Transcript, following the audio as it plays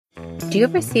Do you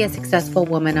ever see a successful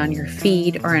woman on your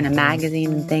feed or in a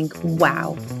magazine and think,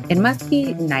 wow, it must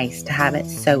be nice to have it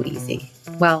so easy?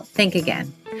 Well, think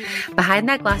again. Behind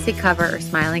that glossy cover or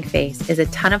smiling face is a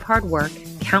ton of hard work,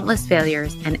 countless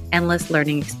failures, and endless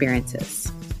learning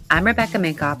experiences. I'm Rebecca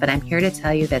Minkoff, and I'm here to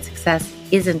tell you that success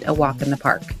isn't a walk in the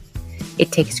park.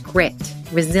 It takes grit,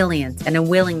 resilience, and a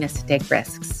willingness to take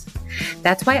risks.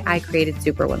 That's why I created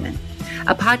Superwoman,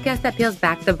 a podcast that peels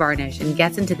back the varnish and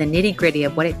gets into the nitty-gritty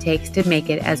of what it takes to make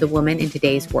it as a woman in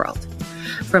today's world.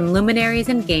 From luminaries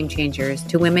and game changers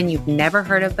to women you've never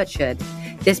heard of but should,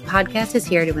 this podcast is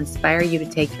here to inspire you to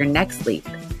take your next leap,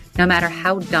 no matter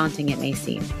how daunting it may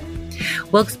seem.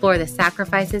 We'll explore the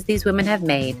sacrifices these women have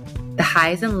made, the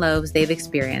highs and lows they've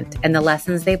experienced, and the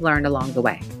lessons they've learned along the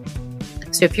way.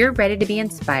 So if you're ready to be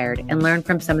inspired and learn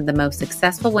from some of the most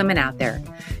successful women out there,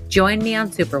 join me on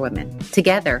Superwomen.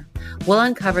 Together, we'll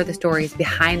uncover the stories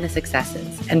behind the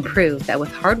successes and prove that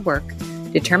with hard work,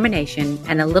 determination,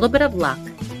 and a little bit of luck,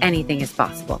 anything is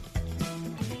possible.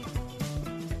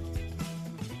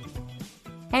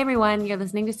 Hey everyone, you're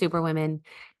listening to Superwomen.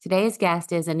 Today's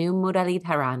guest is Anu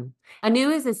Muralidharan. Anu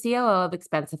is the COO of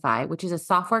Expensify, which is a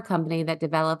software company that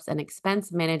develops an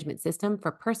expense management system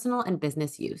for personal and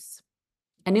business use.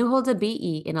 Anu holds a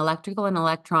BE in Electrical and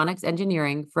Electronics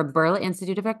Engineering from Berla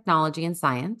Institute of Technology and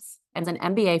Science and an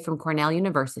MBA from Cornell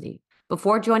University.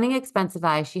 Before joining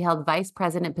Expensify, she held vice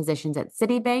president positions at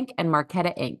Citibank and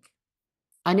Marqeta Inc.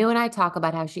 Anu and I talk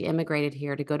about how she immigrated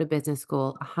here to go to business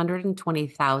school,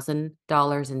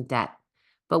 $120,000 in debt,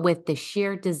 but with the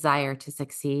sheer desire to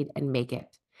succeed and make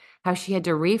it. How she had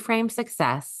to reframe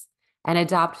success and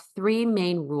adopt three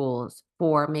main rules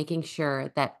for making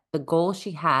sure that the goals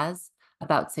she has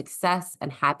about success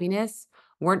and happiness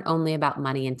weren't only about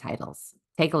money and titles.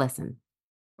 Take a listen.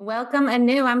 Welcome,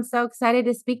 Anu. I'm so excited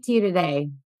to speak to you today.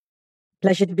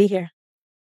 Pleasure to be here.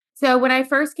 So when I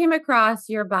first came across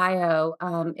your bio,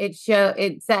 it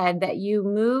said that you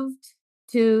moved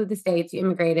to the States, you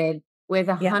immigrated with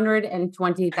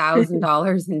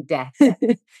 $120,000 in debt.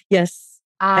 Yes,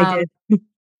 I did.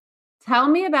 Tell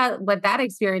me about what that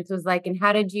experience was like, and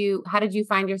how did you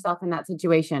find yourself in that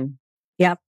situation?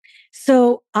 Yeah.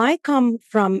 So I come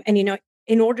from, and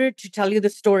in order to tell you the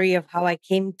story of how I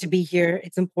came to be here,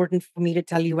 it's important for me to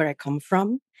tell you where I come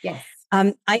from. Yes.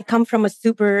 I come from a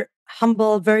super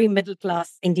humble, very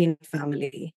middle-class Indian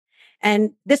family.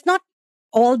 And there's not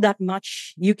all that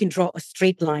much you can draw a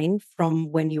straight line from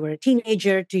when you were a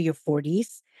teenager to your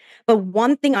 40s. But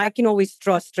one thing I can always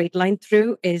draw a straight line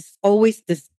through is always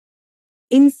this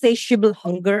insatiable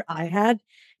hunger I had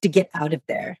to get out of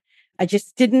there. I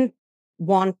just didn't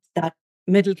want that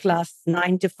middle class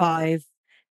 9 to 5,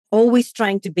 always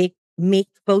trying to make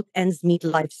both ends meet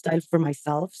lifestyle for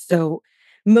myself. So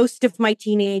most of my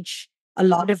teenage, a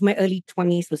lot of my early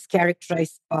 20s was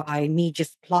characterized by me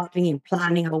just plotting and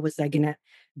planning how was I going to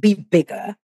be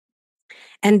bigger.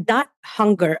 And that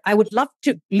hunger, I would love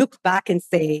to look back and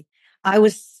say I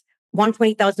was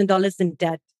 $120,000 in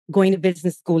debt going to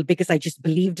business school because I just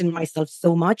believed in myself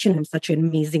so much and I'm such an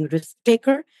amazing risk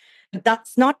taker. But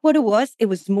that's not what it was. It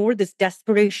was more this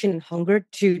desperation and hunger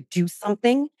to do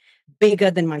something bigger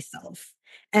than myself.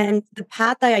 And the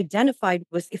path I identified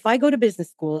was if I go to business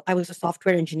school, I was a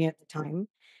software engineer at the time.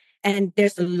 And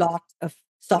there's a lot of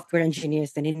software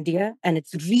engineers in India. And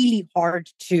it's really hard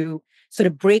to sort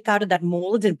of break out of that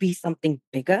mold and be something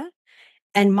bigger.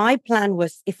 And my plan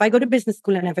was if I go to business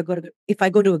school and if I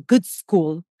go to a good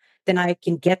school, then I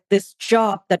can get this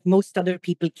job that most other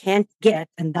people can't get.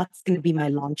 And that's going to be my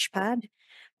launch pad.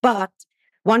 But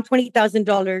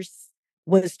 $120,000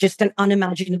 was just an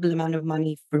unimaginable amount of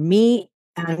money for me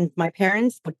and my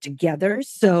parents put together.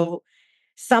 So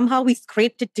somehow we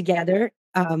scraped it together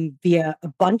via a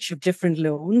bunch of different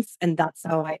loans. And that's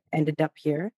how I ended up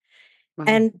here. Wow.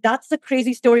 And that's a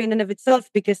crazy story in and of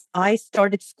itself because I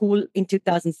started school in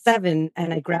 2007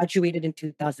 and I graduated in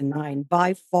 2009,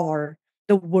 by far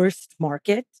the worst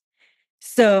market.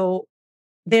 So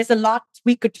there's a lot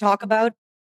we could talk about.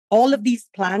 All of these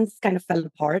plans kind of fell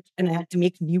apart and I had to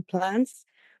make new plans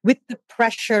with the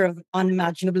pressure of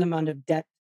unimaginable amount of debt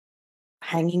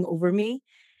hanging over me.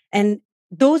 And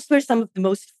those were some of the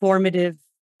most formative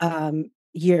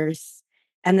years.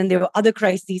 And then there were other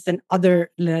crises and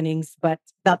other learnings, but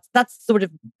that's sort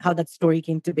of how that story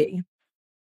came to be.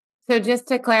 So just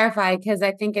to clarify, because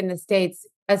I think in the States,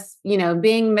 as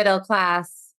being middle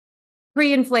class,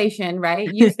 pre-inflation,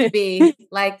 right, used to be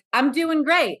like, I'm doing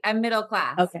great, I'm middle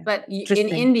class. Okay. But in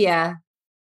India,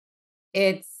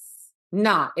 it's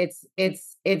not. It's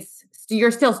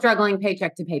you're still struggling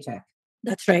paycheck to paycheck.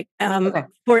 That's right. Okay.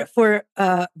 For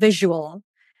visual,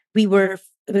 we were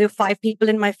there were 5 people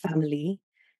in my family,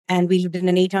 and we lived in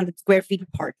an 800 square feet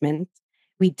apartment.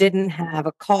 We didn't have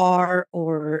a car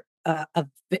or a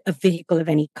vehicle of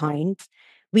any kind.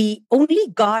 We only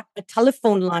got a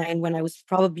telephone line when I was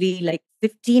probably like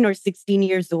 15 or 16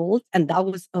 years old, and that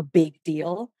was a big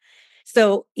deal.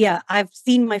 So, yeah, I've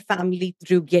seen my family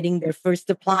through getting their first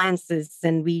appliances,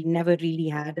 and we never really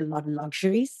had a lot of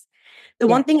luxuries. The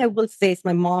Yeah. one thing I will say is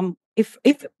my mom, if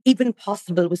even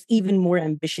possible, was even more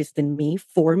ambitious than me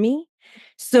for me.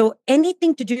 So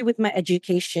anything to do with my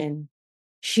education,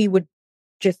 she would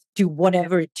just do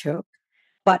whatever it took,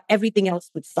 but everything else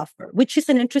would suffer, which is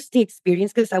an interesting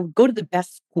experience because I would go to the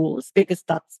best schools because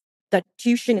that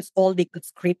tuition is all they could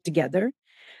scrape together.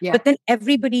 Yeah. But then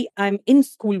everybody I'm in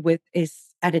school with is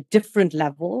at a different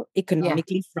level Yeah.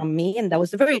 economically from me. And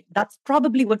that's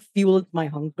probably what fueled my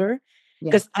hunger Yeah.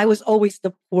 because I was always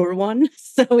the poor one.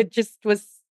 So it just was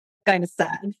kind of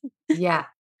sad. Yeah.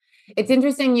 It's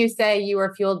interesting you say you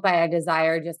were fueled by a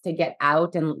desire just to get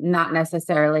out and not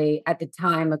necessarily at the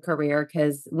time a career.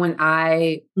 Because when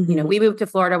Mhm. we moved to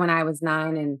Florida when I was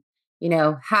 9, and,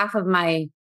 half of my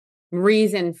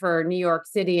reason for New York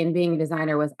City and being a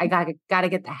designer was I got to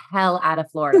get the hell out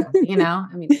of Florida.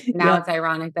 I mean, now Yep. it's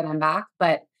ironic that I'm back,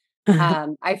 but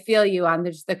I feel you on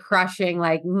just the crushing,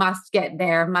 like, must get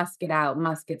there, must get out,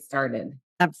 must get started.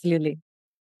 Absolutely.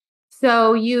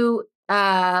 So you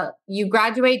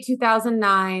graduate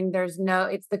 2009.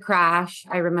 It's the crash.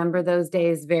 I remember those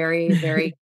days very,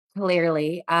 very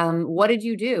clearly. What did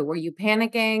you do? Were you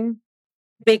panicking?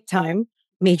 Big time,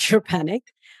 major panic.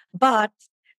 But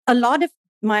a lot of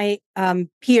my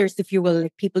peers, if you will,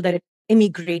 like people that had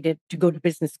immigrated to go to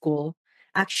business school,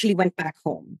 actually went back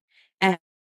home. And,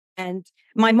 and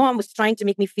my mom was trying to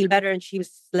make me feel better. And she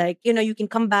was like, you can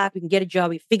come back, we can get a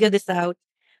job, we figure this out.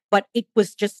 But it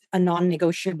was just a non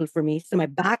negotiable for me. So my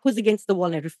back was against the wall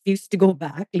and I refused to go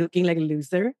back looking like a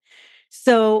loser.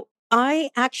 So I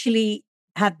actually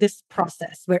had this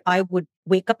process where I would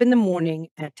wake up in the morning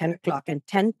at 10 o'clock and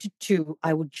 10 to 2,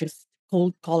 I would just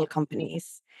cold call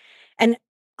companies. And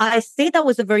I say that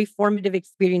was a very formative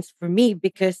experience for me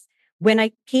because when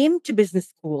I came to business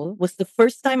school was the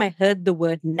first time I heard the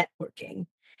word networking.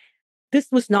 This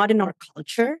was not in our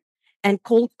culture. And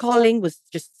cold calling was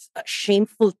just a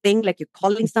shameful thing. Like you're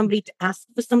calling somebody to ask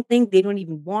for something, they don't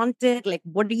even want it. Like,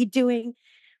 what are you doing?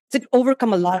 To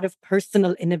overcome a lot of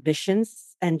personal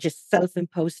inhibitions and just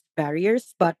self-imposed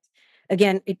barriers. But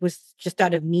again, it was just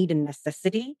out of need and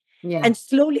necessity. Yeah. And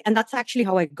slowly, and that's actually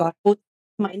how I got both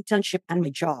my internship and my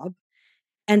job.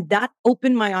 And that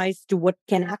opened my eyes to what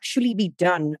can actually be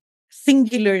done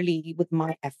singularly with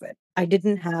my effort. I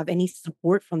didn't have any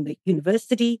support from the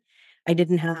university. I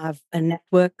didn't have a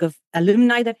network of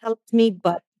alumni that helped me,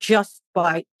 but just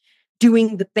by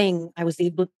doing the thing, I was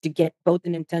able to get both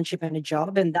an internship and a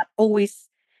job. And that always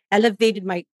elevated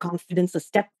my confidence a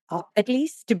step up, at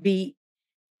least to be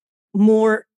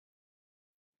more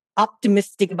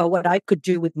optimistic about what I could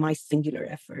do with my singular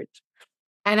effort.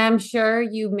 And I'm sure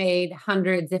you made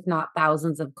hundreds, if not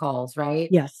thousands of calls, right?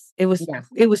 Yes, it was Yeah.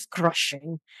 it was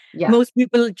crushing. Yeah. Most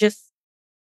people just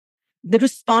the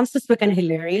responses were kind of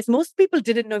hilarious. Most people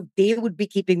didn't know if they would be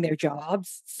keeping their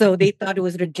jobs. So they thought it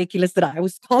was ridiculous that I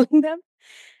was calling them.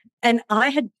 And I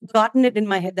had gotten it in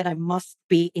my head that I must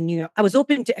be in New York. I was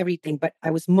open to everything, but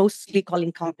I was mostly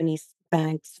calling companies,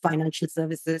 banks, financial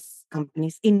services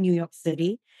companies in New York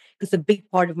City. Because a big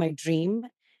part of my dream,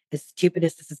 as stupid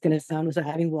as this is going to sound, was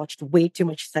having watched way too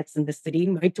much Sex in the City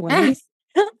in my 20s.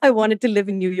 I wanted to live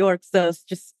in New York. So I was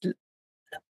just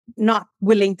not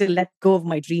willing to let go of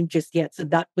my dream just yet. So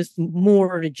that was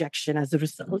more rejection as a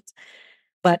result.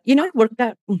 But, it worked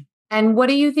out. And what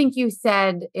do you think you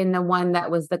said in the one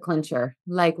that was the clincher?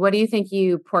 Like, what do you think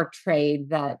you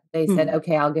portrayed that they said, Hmm.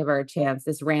 okay, I'll give her a chance,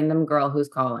 this random girl who's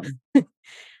calling?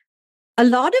 A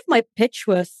lot of my pitch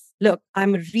was, look,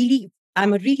 I'm a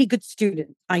really good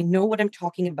student. I know what I'm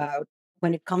talking about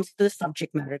when it comes to the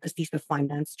subject matter because these were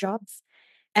finance jobs.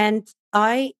 And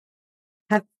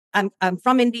have I'm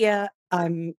from India.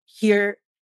 I'm here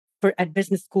for at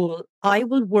business school. I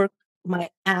will work my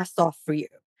ass off for you.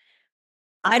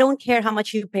 I don't care how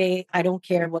much you pay. I don't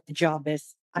care what the job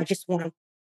is. I just want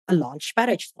a launch pad.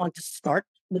 I just want to start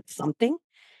with something.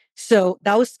 So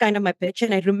that was kind of my pitch.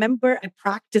 And I remember I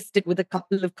practiced it with a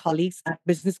couple of colleagues at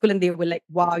business school, and they were like,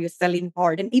 wow, you're selling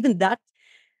hard. And even that,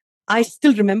 I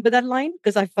still remember that line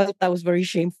because I felt that was very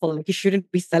shameful. Like, you shouldn't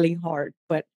be selling hard.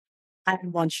 But I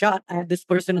had one shot. I had this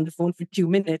person on the phone for 2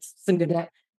 minutes. So I'm going to Yeah.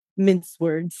 mince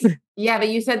words. Yeah, but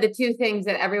you said the two things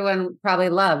that everyone probably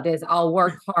loved is I'll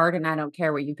work hard and I don't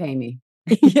care what you pay me.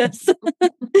 Yes.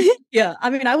 Yeah. I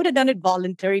mean, I would have done it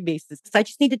voluntary basis because I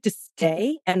just needed to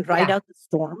stay and ride Yeah. out the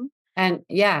storm. And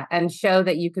yeah, and show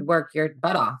that you could work your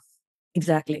butt off.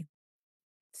 Exactly.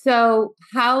 So,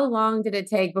 how long did it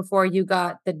take before you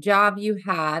got the job you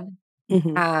had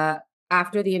Hmm. uh,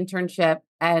 after the internship?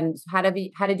 And how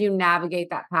did you navigate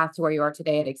that path to where you are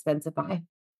today at Expensify?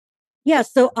 Yeah.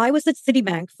 So I was at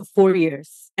Citibank for 4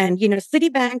 years. And,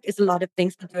 Citibank is a lot of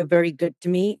things, but they're very good to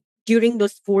me. During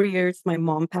those 4 years, my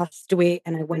mom passed away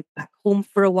and I went back home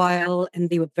for a while and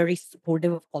they were very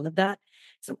supportive of all of that.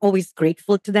 So I'm always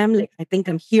grateful to them. Like, I think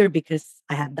I'm here because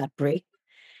I had that break.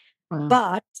 Wow.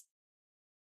 But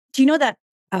do you know that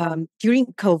during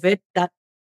COVID, that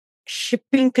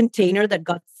shipping container that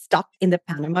got stuck in the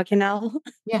Panama Canal?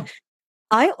 Yeah.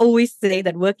 I always say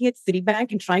that working at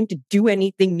Citibank and trying to do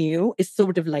anything new is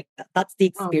sort of like that. That's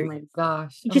the Oh my experience.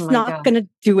 gosh. You're Oh just my not gosh. going to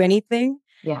do anything.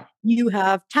 Yeah. You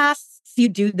have tasks, you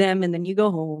do them, and then you go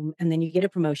home, and then you get a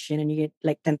promotion and you get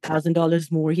like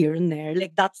 $10,000 more here and there.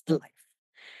 Like, that's the life.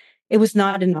 It was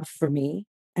not enough for me.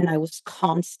 And I was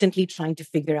constantly trying to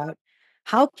figure out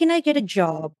how can I get a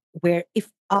job where if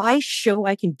I show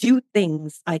I can do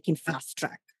things, I can fast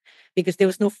track because there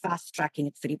was no fast tracking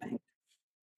at Citibank.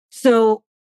 So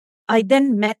I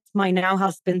then met my now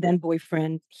husband, then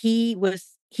boyfriend. He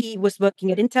was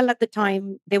working at Intel at the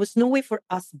time. There was no way for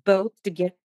us both to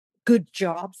get good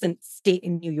jobs and stay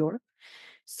in New York.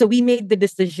 So we made the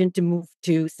decision to move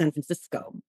to San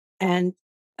Francisco. And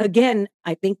again,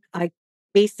 I think I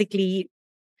basically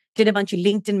did a bunch of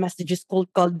LinkedIn messages,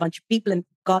 cold called a bunch of people, and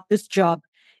got this job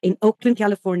in Oakland,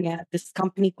 California, at this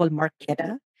company called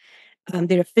Marqeta.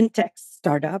 They're a fintech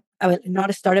startup. Well, not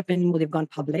a startup anymore. They've gone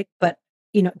public, but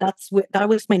that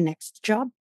was my next job.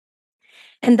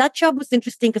 And that job was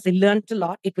interesting because I learned a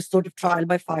lot. It was sort of trial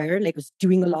by fire, like I was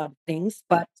doing a lot of things,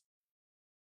 but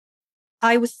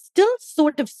I was still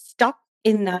sort of stuck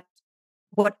in that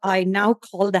what I now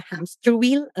call the hamster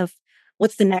wheel of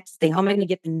what's the next thing? How am I going to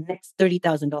get the next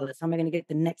 $30,000? How am I going to get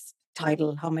the next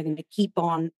title? How am I going to keep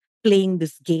on playing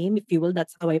this game, if you will?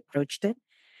 That's how I approached it.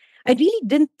 I really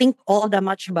didn't think all that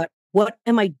much about what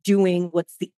am I doing?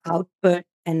 What's the output?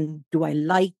 And do I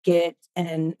like it?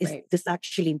 And is Right. this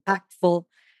actually impactful?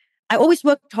 I always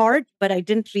worked hard, but I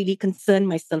didn't really concern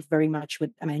myself very much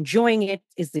with, am I enjoying it?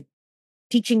 Is it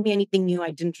teaching me anything new?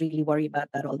 I didn't really worry about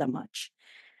that all that much.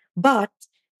 But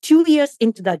 2 years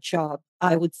into that job,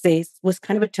 I would say was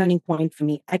kind of a turning point for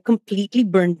me. I completely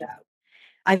burned out.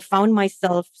 I found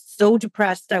myself so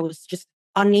depressed. I was just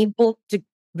unable to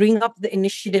bring up the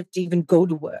initiative to even go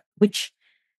to work, which,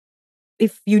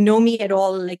 if you know me at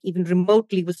all, like even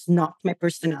remotely, was not my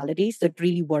personality. So it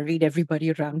really worried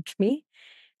everybody around me.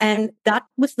 And that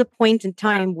was the point in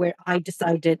time where I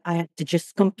decided I had to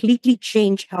just completely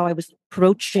change how I was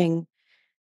approaching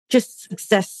just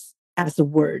success as a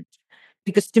word.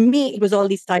 Because to me, it was all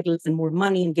these titles and more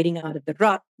money and getting out of the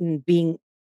rut and being,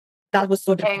 that was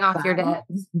sort of the Paying off your plan,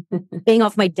 debt. paying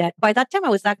off my debt. By that time, I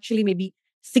was actually maybe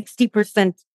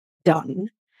 60% done.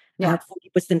 I Yeah. had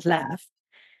 40% left.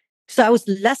 So I was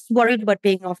less worried about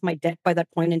paying off my debt by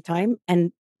that point in time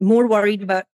and more worried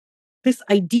about this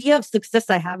idea of success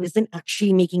I have isn't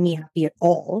actually making me happy at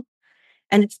all.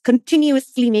 And it's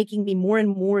continuously making me more and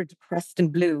more depressed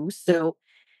and blue. So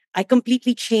I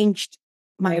completely changed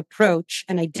my approach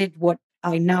and I did what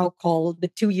I now call the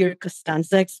 2 year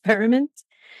Costanza experiment,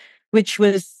 which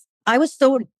was I was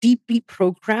so deeply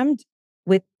programmed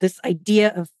with this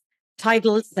idea of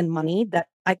titles and money that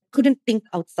I couldn't think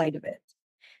outside of it.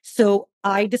 So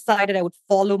I decided I would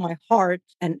follow my heart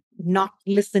and not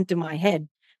listen to my head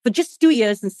for just 2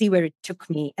 years and see where it took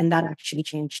me. And that actually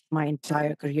changed my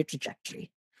entire career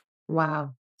trajectory.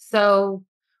 Wow. So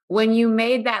when you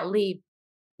made that leap,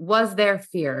 was there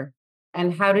fear?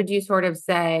 And how did you sort of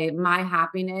say, my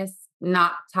happiness,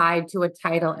 not tied to a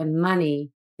title and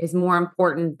money, is more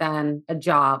important than a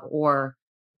job or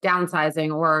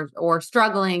downsizing or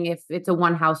struggling if it's a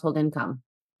one household income?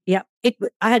 Yeah,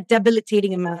 I had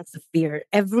debilitating amounts of fear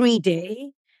every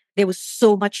day. There was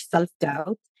so much self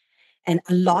doubt and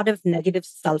a lot of negative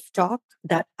self talk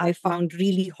that I found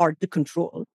really hard to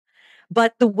control.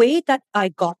 But the way that I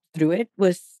got through it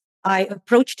was I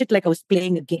approached it like I was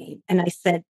playing a game. And I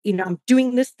said, I'm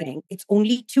doing this thing. It's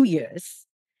only 2 years.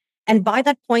 And by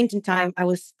that point in time, I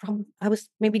was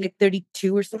maybe like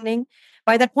 32 or something.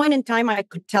 By that point in time, I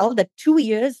could tell that 2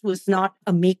 years was not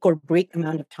a make or break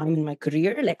amount of time in my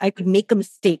career. Like I could make a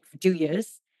mistake for 2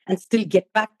 years and still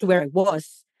get back to where I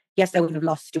was. Yes, I would have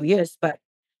lost 2 years, but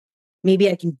maybe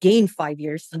I can gain 5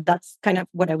 years. So that's kind of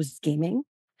what I was gaming.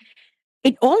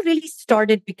 It all really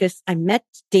started because I met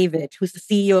David, who's the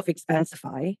CEO of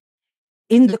Expensify.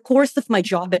 in the course of my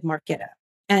job at Marqeta.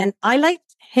 And I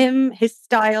liked him, his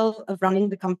style of running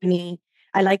the company.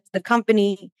 I liked the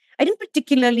company. I didn't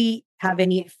particularly have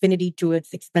any affinity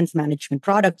towards expense management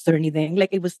products or anything.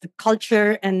 Like it was the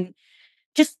culture and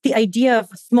just the idea of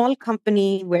a small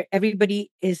company where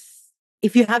everybody is,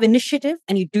 if you have initiative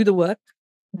and you do the work,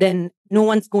 then no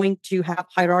one's going to have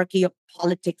hierarchy of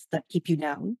politics that keep you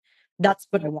down. That's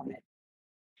what I wanted.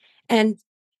 And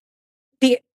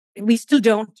they, we still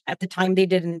don't. At the time, they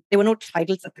didn't. There were no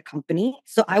titles at the company,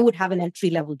 so I would have an entry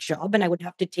level job, and I would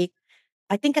have to take,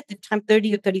 I think at the time,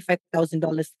 $30,000 or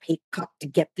 $35,000 pay cut to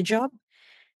get the job.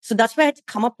 So that's why I had to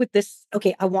come up with this.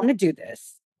 Okay, I want to do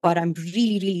this, but I'm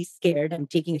really, really scared. I'm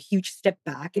taking a huge step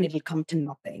back, and it'll come to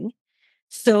nothing.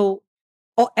 So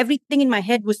everything in my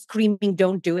head was screaming,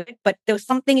 "Don't do it!" But there was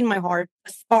something in my heart,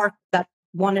 a spark that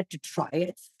wanted to try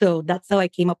it. So that's how I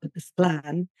came up with this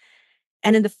plan.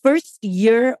 And in the first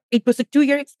year, it was a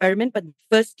 2-year experiment, but the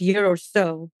first year or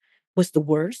so was the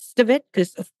worst of it.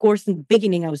 Because, of course, in the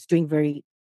beginning, I was doing very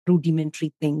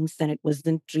rudimentary things and it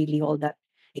wasn't really all that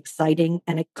exciting.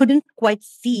 And I couldn't quite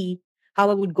see how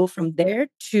I would go from there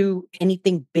to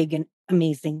anything big and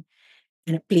amazing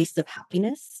and a place of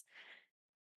happiness.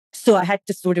 So I had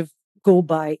to sort of go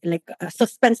by like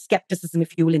suspend skepticism,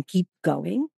 if you will, and keep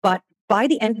going. But by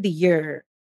the end of the year,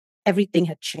 everything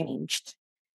had changed.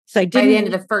 So I By the didn't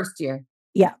end of the first year.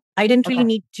 Yeah, I didn't really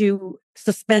Okay. need to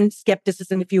suspend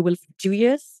skepticism, if you will, for 2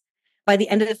 years. By the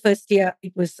end of the first year,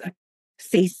 it was a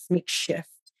seismic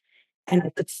shift. And I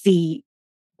could see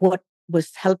what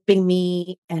was helping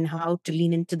me and how to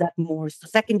lean into that more. So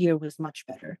second year was much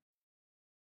better.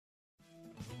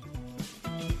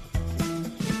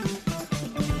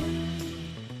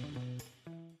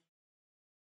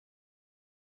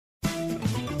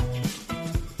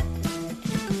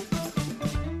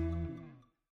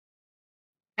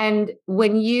 And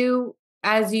when you,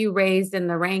 as you raised in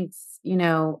the ranks,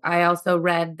 I also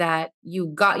read that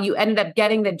you ended up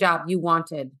getting the job you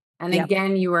wanted. And Yeah.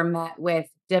 again, you were met with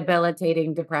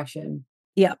debilitating depression.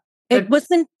 Yeah. It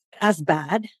wasn't as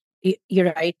bad.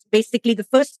 You're right. Basically,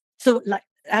 like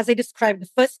as I described, the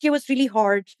first year was really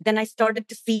hard. Then I started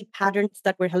to see patterns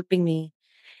that were helping me.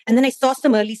 And then I saw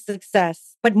some early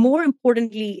success. But more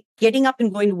importantly, getting up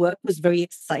and going to work was very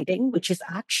exciting, which is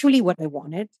actually what I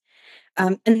wanted.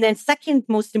 And then second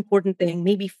most important thing,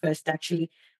 maybe first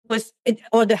actually,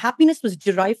 the happiness was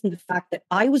derived from the fact that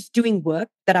I was doing work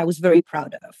that I was very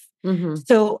proud of. Mm-hmm.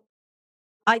 So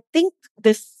I think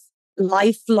this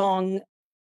lifelong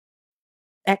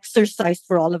exercise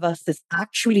for all of us is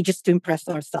actually just to impress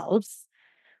ourselves.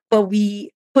 But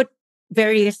we put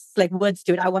various like words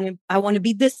to it. I want to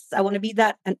be this, I want to be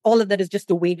that. And all of that is just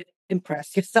a way to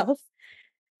impress yourself.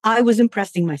 I was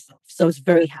impressing myself. So I was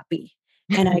very happy.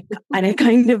 And I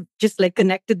kind of just like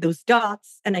connected those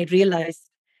dots and I realized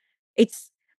it's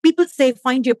people say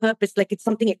find your purpose like it's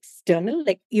something external,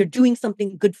 like you're doing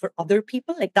something good for other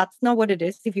people. Like that's not what it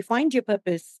is. If you find your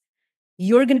purpose,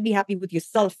 you're going to be happy with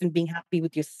yourself, and being happy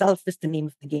with yourself is the name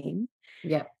of the game.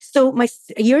 Yeah. So my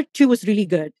year 2 was really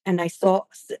good. And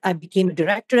I became a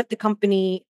director at the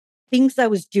company. Things I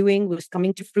was doing was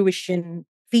coming to fruition.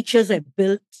 Features I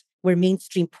built were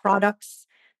mainstream products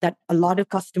that a lot of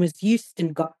customers used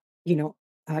and got,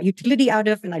 utility out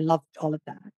of. And I loved all of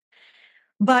that.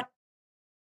 But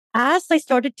as I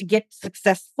started to get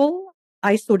successful,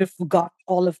 I sort of forgot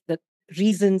all of the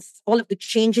reasons, all of the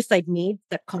changes I'd made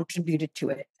that contributed to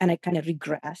it. And I kind of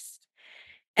regressed.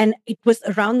 And it was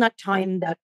around that time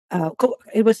that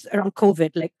it was around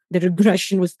COVID, like the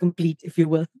regression was complete, if you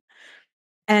will.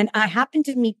 And I happened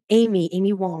to meet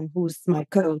Amy Wong, who's my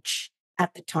coach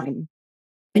at the time.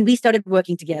 And we started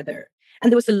working together. And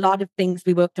there was a lot of things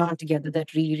we worked on together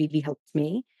that really, really helped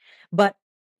me. But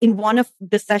in one of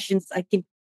the sessions, I think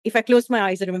if I close my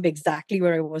eyes, I remember exactly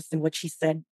where I was and what she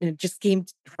said. And it just came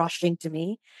rushing to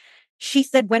me. She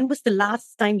said, "When was the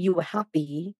last time you were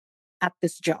happy at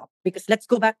this job? Because let's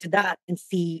go back to that and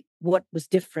see what was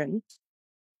different."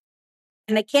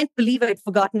 And I can't believe I'd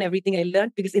forgotten everything I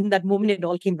learned because in that moment, it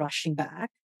all came rushing back.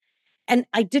 And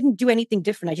I didn't do anything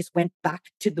different. I just went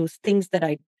back to those things that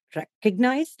I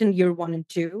recognized in year 1 and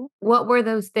 2. What were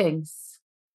those things?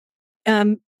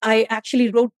 I actually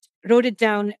wrote it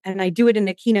down and I do it in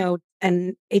a keynote.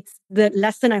 And it's the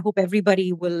lesson I hope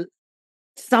everybody will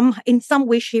in some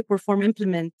way, shape, or form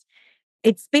implement.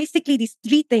 It's basically these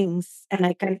 3 things. And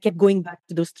I kind of kept going back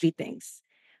to those 3 things.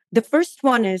 The first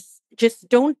one is just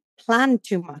don't plan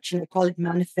too much. And I call it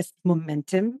manifest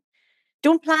momentum.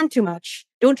 Don't plan too much.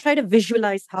 Don't try to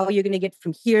visualize how you're going to get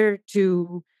from here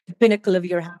to the pinnacle of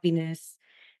your happiness.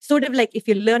 sort of like if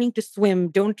you're learning to swim,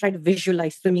 don't try to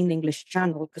visualize swimming the English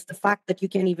Channel, because the fact that you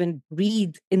can't even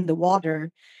breathe in the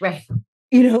water, Right.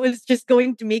 it's just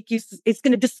going to make you, it's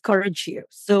going to discourage you.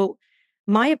 So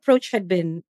my approach had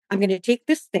been, I'm going to take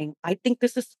this thing. I think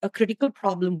this is a critical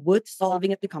problem worth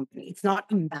solving at the company. It's not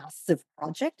a massive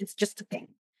project, it's just a thing.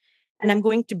 And I'm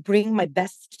going to bring my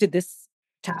best to this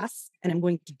task and I'm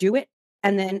going to do it.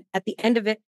 And then at the end of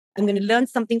it, I'm going to learn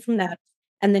something from that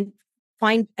and then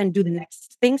find and do the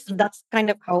next thing. So that's kind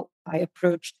of how I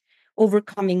approached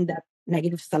overcoming that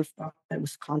negative self-talk that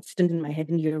was constant in my head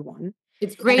in year one.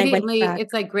 It's And I went gradiently, back.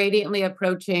 it's like gradiently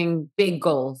approaching big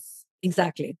goals.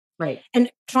 Exactly. Right.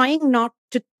 And trying not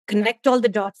to connect all the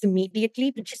dots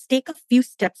immediately, but just take a few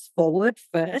steps forward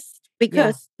first,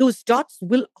 because those dots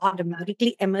will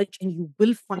automatically emerge and you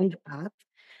will find a path.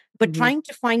 But trying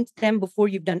to find them before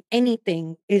you've done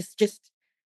anything is just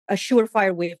a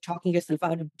surefire way of talking yourself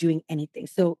out of doing anything.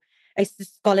 So I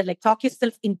just call it like talk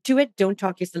yourself into it, don't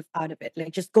talk yourself out of it.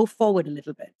 Like just go forward a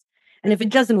little bit. And if it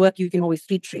doesn't work, you can always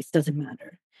retrace, doesn't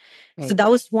matter. Right. So that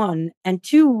was one. And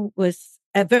two was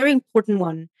a very important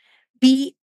one.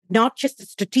 Be not just a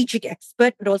strategic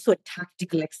expert, but also a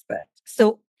tactical expert.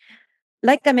 So,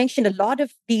 like I mentioned, a lot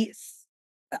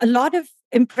of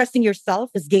impressing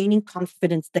yourself is gaining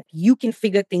confidence that you can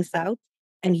figure things out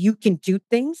and you can do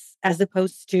things, as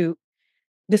opposed to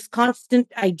this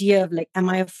constant idea of like, am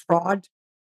I a fraud?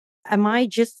 Am I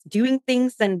just doing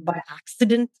things and by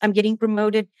accident I'm getting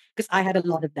promoted? Because I had a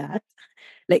lot of that.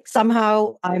 Like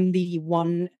somehow I'm the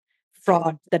one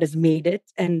fraud that has made it,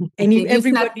 and You snuck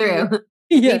everybody through. will.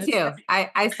 Me Yes. too.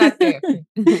 I stuck through.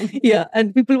 Yeah,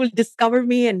 and people will discover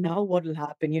me, and now what will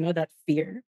happen? That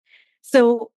fear.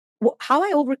 So how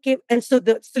I overcame, and so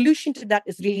the solution to that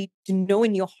is really to know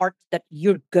in your heart that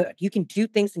you're good. You can do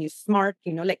things and you're smart.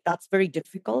 Like that's very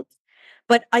difficult.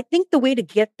 But I think the way to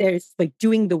get there is by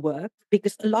doing the work,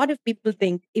 because a lot of people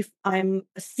think if I'm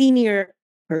a senior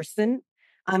person,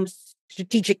 I'm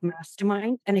strategic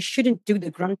mastermind, and I shouldn't do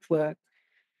the grunt work,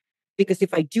 because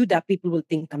if I do that, people will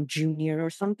think I'm junior or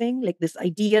something, like this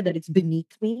idea that it's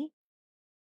beneath me.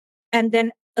 And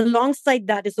then alongside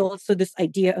that is also this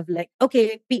idea of like,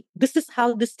 okay, this is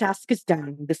how this task is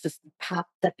done. This is the path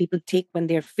that people take when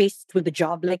they're faced with a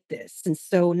job like this. And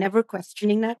so never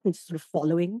questioning that and sort of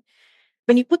following.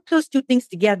 When you put those two things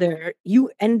together, you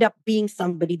end up being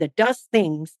somebody that does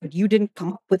things, but you didn't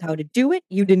come up with how to do it.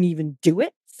 You didn't even do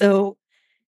it. So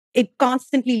it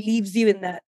constantly leaves you in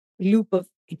that loop of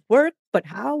it worked, but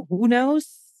how? Who knows?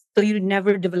 So you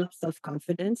never develop self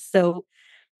confidence. So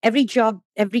every job,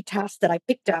 every task that I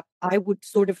picked up, I would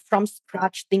sort of from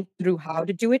scratch think through how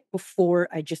to do it before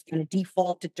I just kind of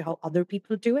defaulted to how other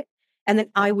people do it. And then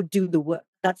I would do the work.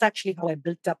 That's actually how I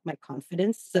built up my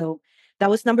confidence. So that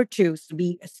was number two, is to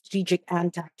be a strategic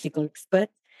and tactical expert.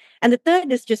 And the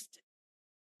third is just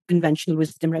conventional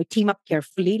wisdom, right? Team up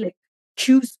carefully, like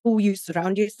choose who you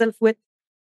surround yourself with,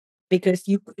 because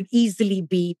you could easily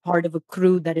be part of a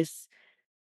crew that is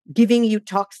giving you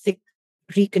toxic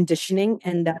reconditioning,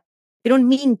 and that they don't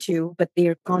mean to, but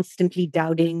they're constantly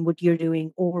doubting what you're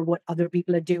doing or what other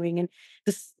people are doing. And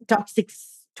this toxic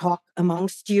talk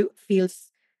amongst you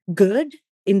feels good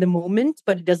in the moment,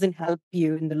 but it doesn't help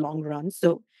you in the long run.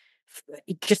 So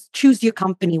just choose your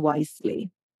company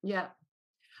wisely. Yeah.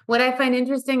 What I find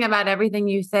interesting about everything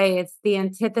you say, it's the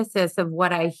antithesis of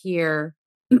what I hear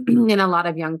in a lot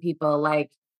of young people, like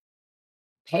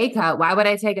pay cut. Why would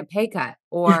I take a pay cut?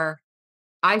 Or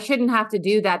I shouldn't have to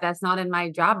do that. That's not in my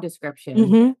job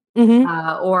description.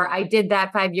 Or I did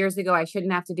that 5 years ago. I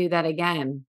shouldn't have to do that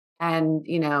again. And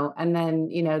then,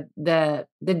 the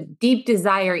deep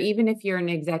desire, even if you're an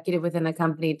executive within the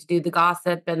company, to do the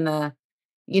gossip and the,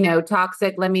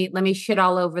 toxic, let me shit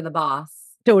all over the boss.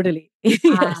 Totally.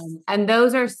 Yes. And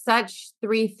those are such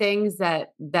three things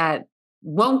that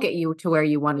won't get you to where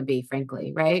you want to be,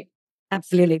 frankly, right?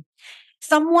 Absolutely.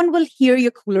 Someone will hear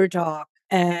your cooler talk,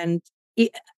 and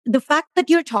the fact that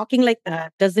you're talking like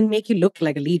that doesn't make you look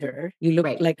like a leader. You look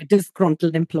Right. like a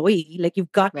disgruntled employee. Like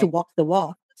you've got to Right. walk the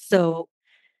walk. So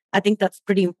I think that's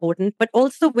pretty important. But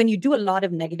also, when you do a lot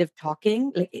of negative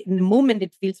talking, like in the moment,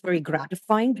 it feels very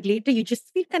gratifying, but later you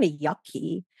just feel kind of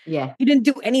yucky. Yeah. You didn't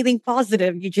do anything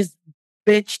positive. You just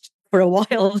bitched for a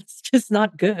while. It's just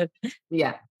not good.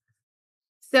 Yeah.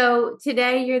 So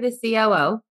today you're the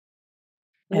COO.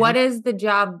 Yeah. What does the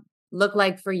job look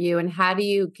like for you, and how do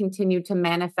you continue to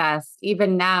manifest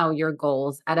even now your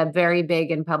goals at a very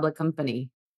big and public company?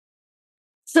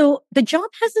 So the job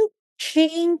hasn't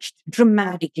changed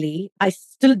dramatically. I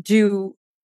still do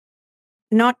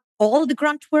not all the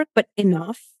grunt work, but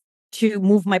enough. to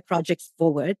move my projects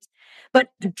forward. But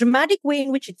the dramatic way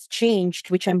in which it's changed,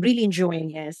 which I'm really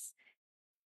enjoying, is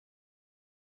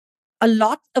a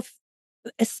lot of,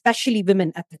 especially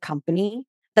women at the company,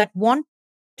 that want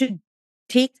to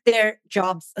take their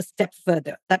jobs a step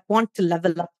further, that want to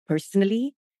level up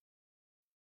personally.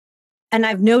 And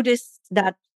I've noticed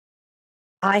that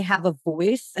I have a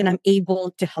voice and I'm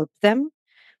able to help them,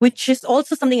 which is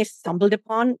also something I stumbled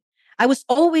upon. I was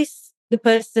always the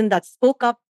person that spoke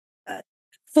up uh,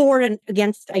 for and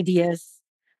against ideas,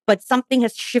 but something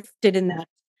has shifted in that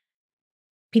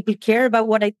people care about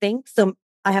what I think. So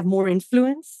I have more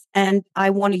influence and I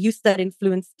want to use that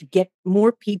influence to get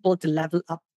more people to level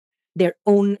up their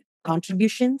own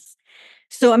contributions.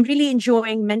 So I'm really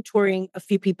enjoying mentoring a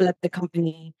few people at the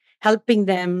company, helping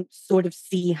them sort of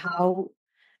see how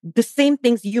the same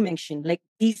things you mentioned, like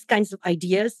these kinds of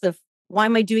ideas of why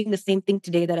am I doing the same thing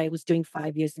today that I was doing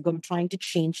 5 years ago? I'm trying to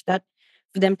change that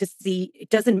for them to see it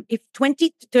doesn't, if 20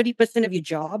 to 30% of your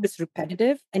job is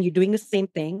repetitive and you're doing the same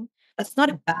thing, that's not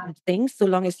a bad thing so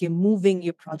long as you're moving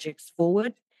your projects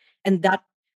forward. And that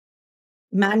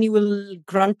manual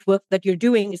grunt work that you're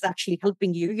doing is actually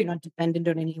helping you. You're not dependent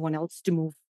on anyone else to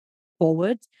move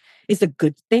forward, is a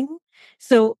good thing.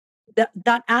 So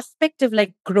that aspect of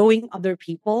like growing other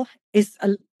people is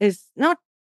not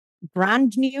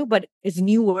brand new, but is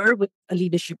newer with a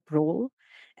leadership role,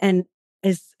 and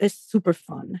is super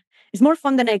fun. It's more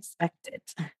fun than I expected.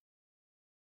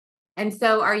 And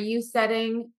so are you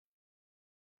setting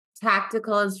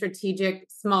tactical and strategic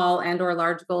small and or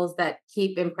large goals that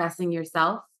keep impressing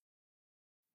yourself?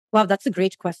 Wow, that's a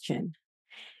great question.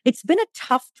 It's been a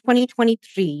tough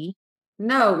 2023.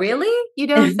 No, really? You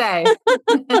don't say.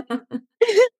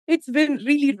 It's been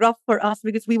really rough for us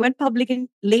because we went public in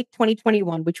late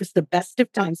 2021, which was the best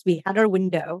of times. We had our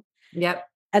window. Yep.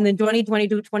 And then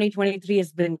 2022, 2023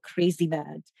 has been crazy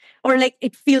bad. Or like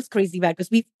it feels crazy bad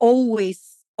because we've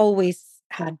always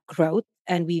had growth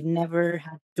and we've never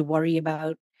had to worry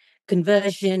about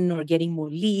conversion or getting more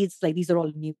leads. Like these are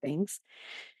all new things.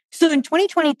 So in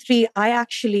 2023, I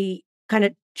actually kind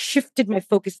of shifted my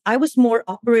focus. I was more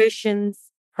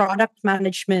operations, product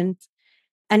management,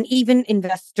 and even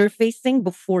investor facing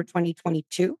before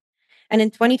 2022. And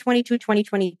in 2022,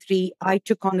 2023, I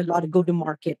took on a lot of go to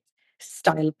market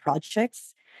style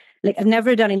projects. Like I've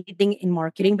never done anything in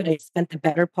marketing, but I spent the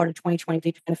better part of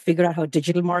 2023 to kind of figure out how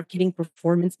digital marketing,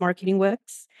 performance marketing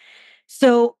works.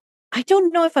 So I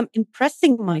don't know if I'm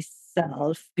impressing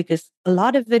myself because a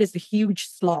lot of it is a huge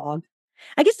slog.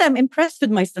 I guess I'm impressed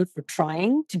with myself for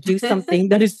trying to do something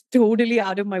that is totally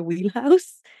out of my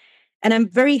wheelhouse. And I'm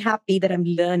very happy that I'm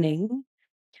learning,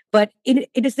 but it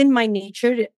is in my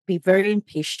nature to be very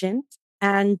impatient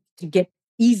and to get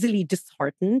easily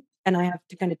disheartened. And I have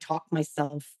to kind of prop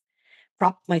myself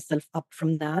up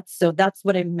from that. So that's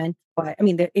what I meant by, I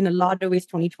mean, in a lot of ways,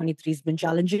 2023 has been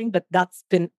challenging, but that's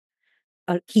been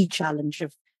a key challenge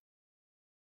of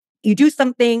you do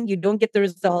something, you don't get the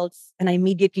results, and I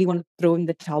immediately want to throw in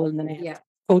the towel and then I have Yeah. to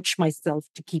coach myself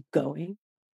to keep going.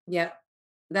 Yep.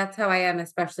 That's how I am,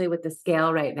 especially with the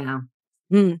scale right now.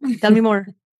 Tell me more.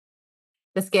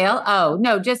 The scale? Oh,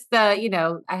 no, just I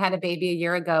had a baby a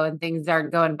year ago and things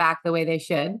aren't going back the way they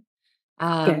should.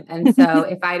 Okay. And so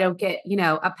if I don't get,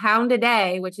 a pound a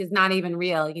day, which is not even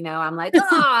real, I'm like, oh,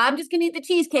 I'm just gonna eat the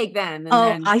cheesecake then. And Oh,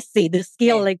 then I see. The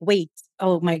scale, hey. like weight.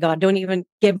 Oh my God. Don't even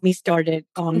get me started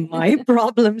on my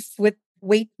problems with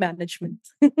weight management.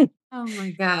 Oh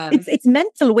my God. It's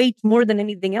mental weight more than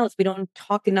anything else. We don't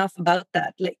talk enough about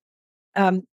that. Like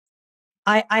um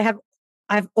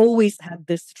I've always had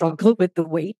this struggle with the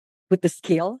weight, with the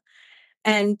scale.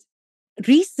 And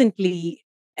recently,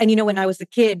 and when I was a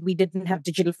kid, we didn't have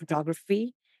digital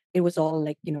photography. It was all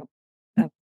like,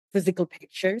 physical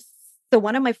pictures. So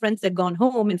one of my friends had gone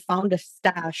home and found a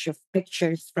stash of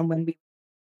pictures from when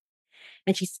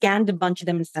and she scanned a bunch of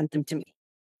them and sent them to me.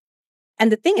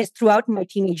 And the thing is, throughout my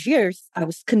teenage years, I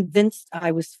was convinced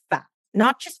I was fat,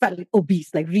 not just fat, like obese,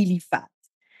 like really fat.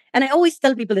 And I always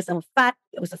tell people this, I was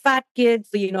a fat kid.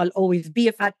 So, I'll always be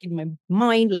a fat kid in my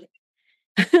mind.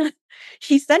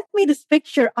 She sent me this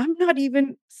picture. I'm not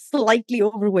even slightly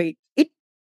overweight. It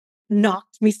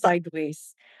knocked me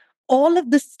sideways. All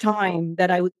of this time that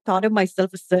thought of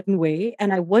myself a certain way,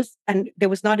 and there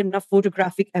was not enough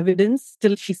photographic evidence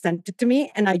till she sent it to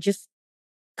me, and I just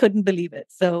couldn't believe it.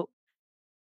 So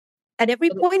at every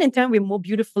point in time, we're more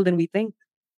beautiful than we think.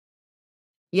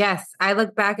 Yes, I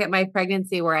look back at my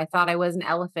pregnancy where I thought I was an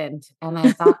elephant and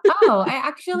I thought, oh, I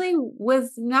actually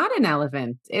was not an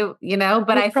elephant. But You're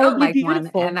I felt probably like one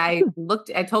beautiful. and I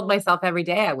told myself every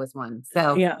day I was one.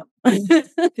 So Yeah.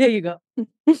 There you go.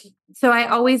 So I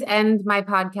always end my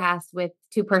podcast with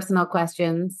 2 personal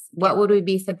questions. What would we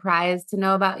be surprised to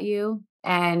know about you?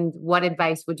 And what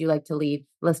advice would you like to leave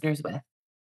listeners with?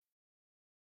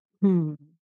 Hmm.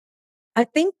 I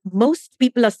think most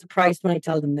people are surprised when I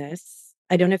tell them this.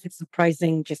 I don't know if it's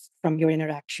surprising just from your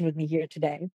interaction with me here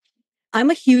today. I'm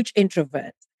a huge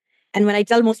introvert. And when I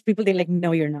tell most people, they're like,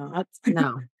 no, you're not.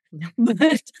 No.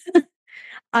 But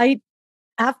I,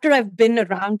 after I've been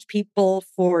around people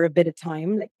for a bit of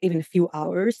time, like even a few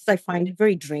hours, I find it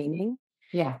very draining.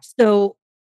 Yeah. So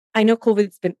I know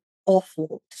COVID's been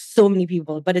awful to so many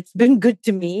people, but it's been good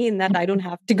to me in that I don't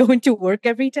have to go into work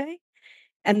every day.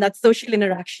 And that social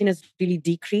interaction has really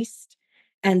decreased.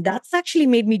 And that's actually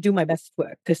made me do my best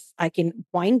work because I can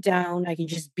wind down, I can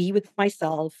just be with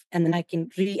myself, and then I can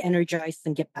re energize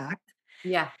and get back.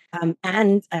 Yeah.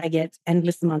 And I get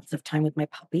endless amounts of time with my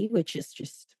puppy, which is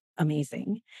just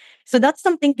amazing. So that's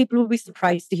something people will be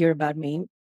surprised to hear about me.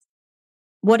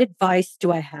 What advice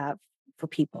do I have for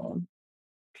people?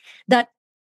 That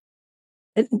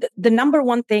the number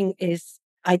one thing is,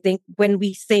 I think when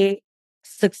we say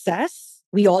success,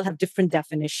 we all have different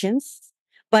definitions.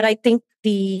 But I think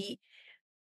the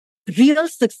real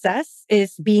success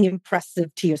is being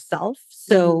impressive to yourself.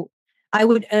 So I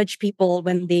would urge people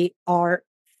when they are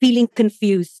feeling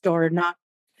confused or not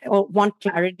or want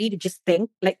clarity to just think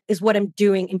like, is what I'm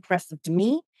doing impressive to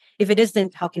me? If it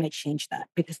isn't, how can I change that?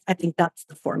 Because I think that's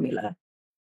the formula.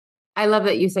 I love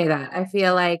that you say that. I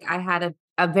feel like I had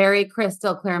a very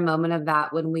crystal clear moment of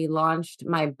that when we launched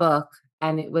my book,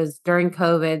 and it was during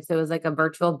COVID. So it was like a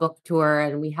virtual book tour,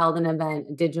 and we held an event,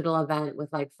 a digital event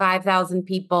with like 5,000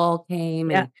 people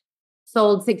came Yeah. and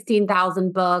sold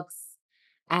 16,000 books.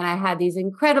 And I had these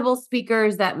incredible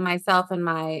speakers that myself and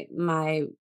my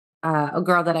a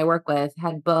girl that I work with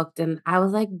had booked. And I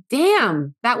was like,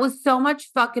 damn, that was so much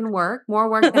fucking work, more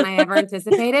work than I ever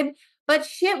anticipated. But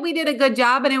shit, we did a good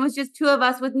job. And it was just 2 of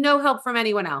us with no help from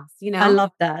anyone else, I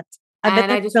love that. I bet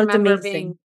And I that just felt remember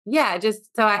amazing. just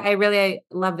so I really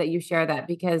love that you share that,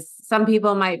 because some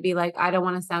people might be like, I don't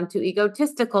want to sound too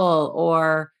egotistical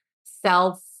or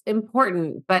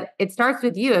self-important, but it starts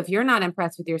with you. If you're not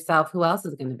impressed with yourself, who else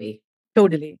is going to be?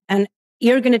 Totally. And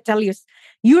you're going to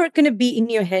you're going to be in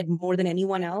your head more than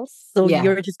anyone else. So Yeah,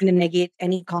 you're just going to negate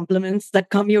any compliments that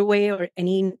come your way or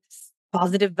any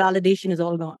positive validation is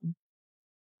all gone.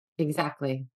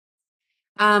 exactly.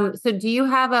 So do you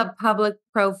have a public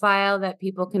profile that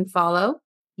people can follow?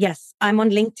 Yes, I'm on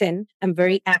LinkedIn. I'm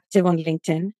very active on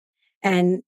LinkedIn.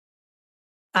 And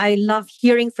I love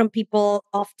hearing from people.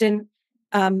 Often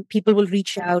people will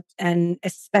reach out, and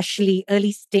especially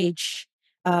early stage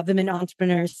women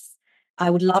entrepreneurs. I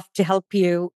would love to help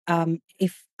you.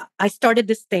 If I started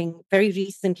this thing very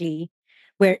recently,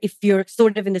 where if you're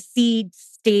sort of in the seed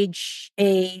stage,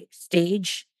 A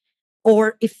stage,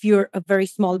 or if you're a very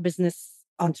small business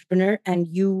entrepreneur and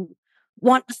you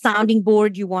want a sounding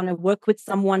board, you want to work with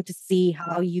someone to see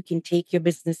how you can take your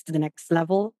business to the next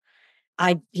level,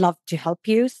 I'd love to help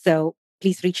you. So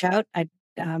please reach out. I'd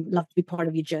love to be part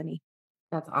of your journey.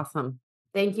 That's awesome.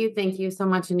 Thank you. Thank you so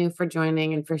much, Anu, for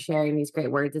joining and for sharing these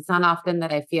great words. It's not often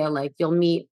that I feel like you'll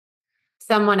meet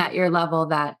someone at your level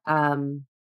that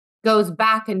goes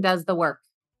back and does the work,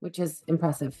 which is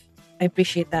impressive. I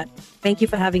appreciate that. Thank you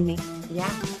for having me.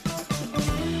 Yeah.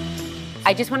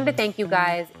 I just wanted to thank you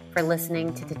guys for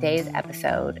listening to today's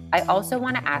episode. I also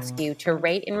want to ask you to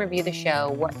rate and review the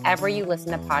show wherever you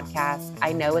listen to podcasts.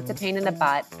 I know it's a pain in the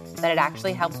butt, but it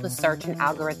actually helps with search and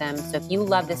algorithms. So if you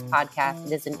love this podcast,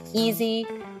 it is an easy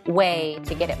way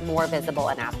to get it more visible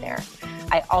and out there.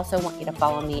 I also want you to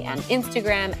follow me on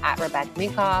Instagram at Rebecca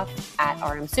Minkoff, at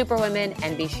RM Superwomen,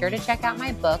 and be sure to check out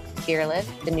my book, Fearless,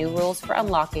 The New Rules for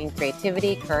Unlocking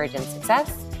Creativity, Courage, and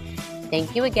Success.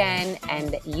 Thank you again,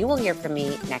 and you will hear from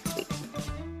me next week.